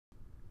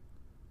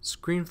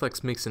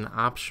Screenflex makes an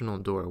optional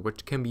door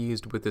which can be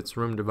used with its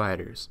room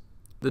dividers.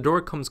 The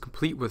door comes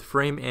complete with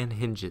frame and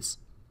hinges.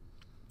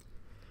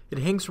 It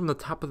hangs from the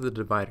top of the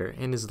divider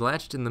and is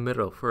latched in the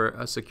middle for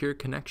a secure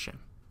connection.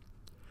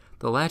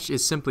 The latch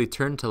is simply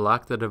turned to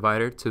lock the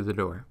divider to the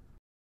door.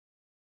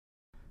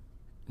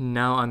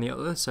 Now on the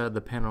other side of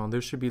the panel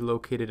there should be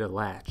located a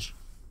latch.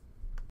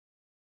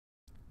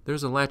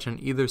 There's a latch on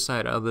either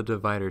side of the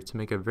divider to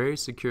make a very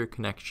secure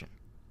connection.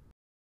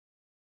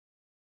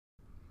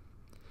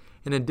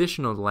 An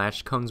additional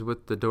latch comes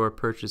with the door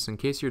purchase in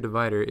case your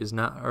divider is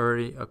not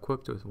already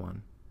equipped with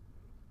one.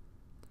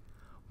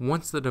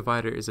 Once the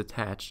divider is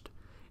attached,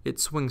 it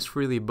swings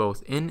freely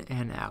both in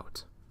and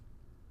out.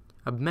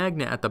 A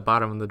magnet at the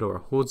bottom of the door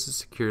holds it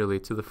securely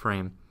to the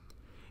frame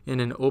in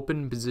an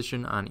open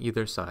position on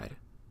either side.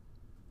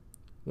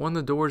 When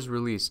the door is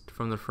released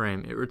from the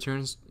frame, it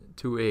returns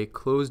to a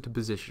closed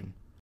position.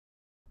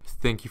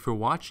 Thank you for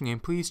watching,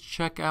 and please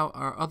check out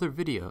our other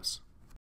videos.